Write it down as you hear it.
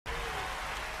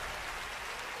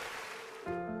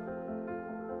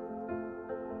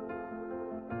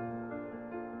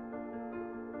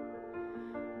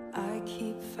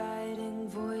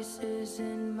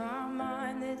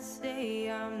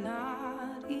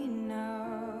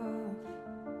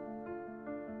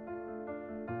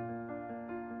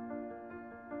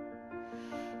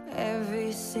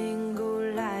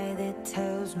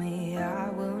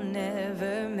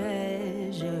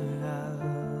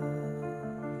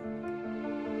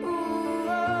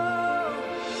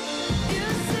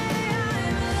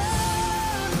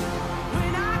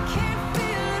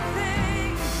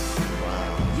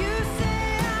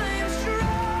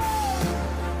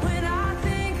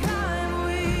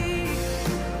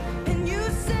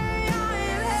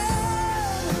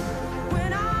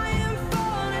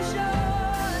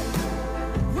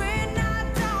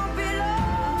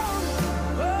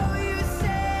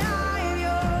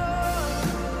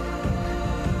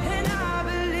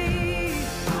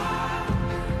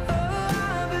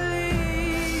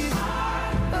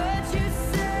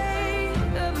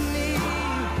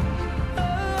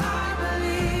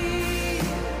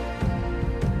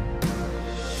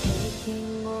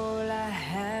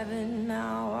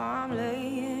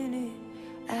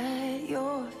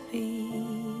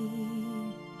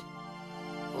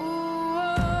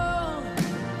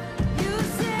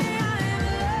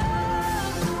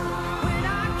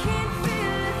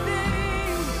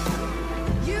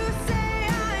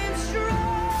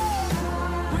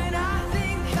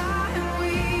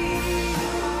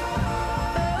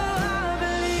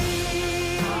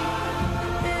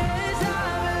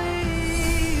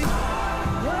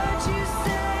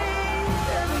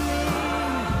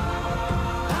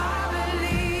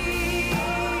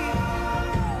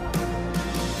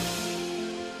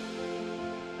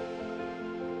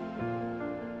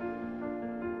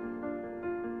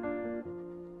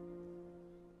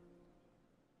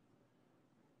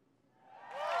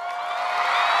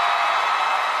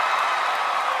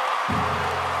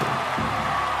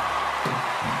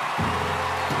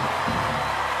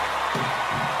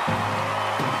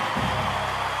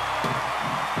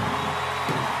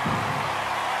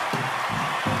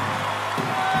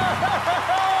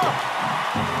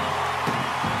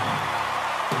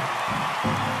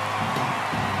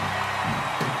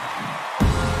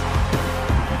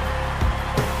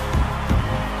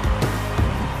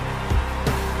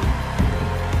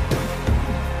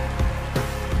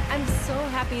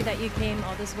you came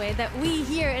all this way, that we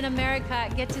here in America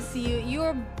get to see you.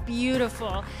 You're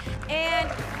beautiful. And,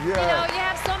 you know, you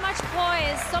have so much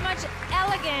poise, so much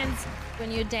elegance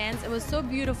when you dance. It was so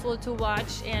beautiful to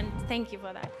watch, and thank you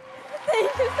for that.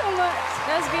 Thank you so much.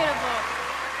 That was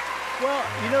beautiful. Well,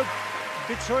 you know,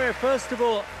 Victoria, first of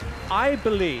all, I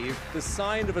believe the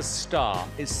sign of a star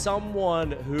is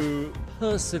someone who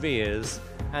perseveres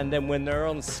and then when they're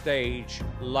on stage,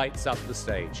 lights up the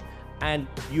stage. And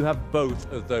you have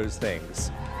both of those things.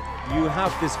 You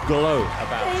have this glow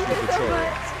about you, Victoria. So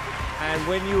much. And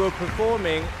when you were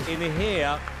performing in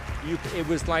here, it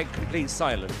was like complete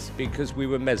silence because we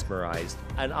were mesmerized.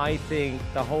 And I think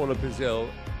the whole of Brazil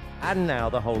and now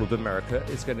the whole of America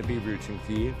is going to be rooting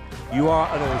for you. You are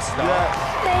an all-star. Yeah.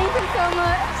 Thank you so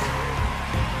much.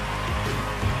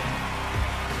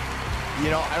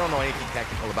 You know, I don't know anything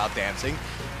technical about dancing,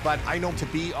 but I know to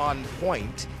be on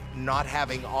point, not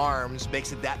having arms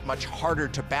makes it that much harder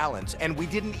to balance. And we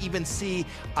didn't even see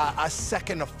a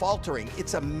second of faltering.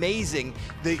 It's amazing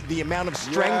the amount of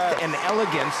strength and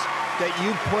elegance that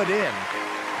you put in.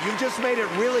 You've just made it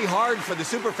really hard for the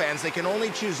superfans. They can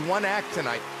only choose one act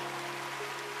tonight.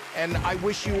 And I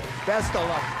wish you best of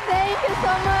luck. Thank you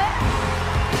so much.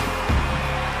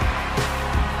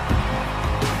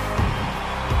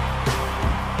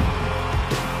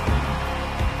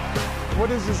 What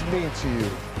does this mean to you?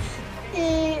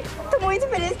 E tô muito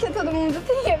feliz que todo mundo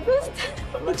tenha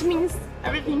gostado. It means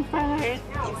everything for her.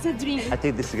 It's a dream. I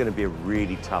think this is going to be a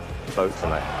really tough vote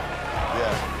tonight.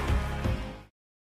 Yeah.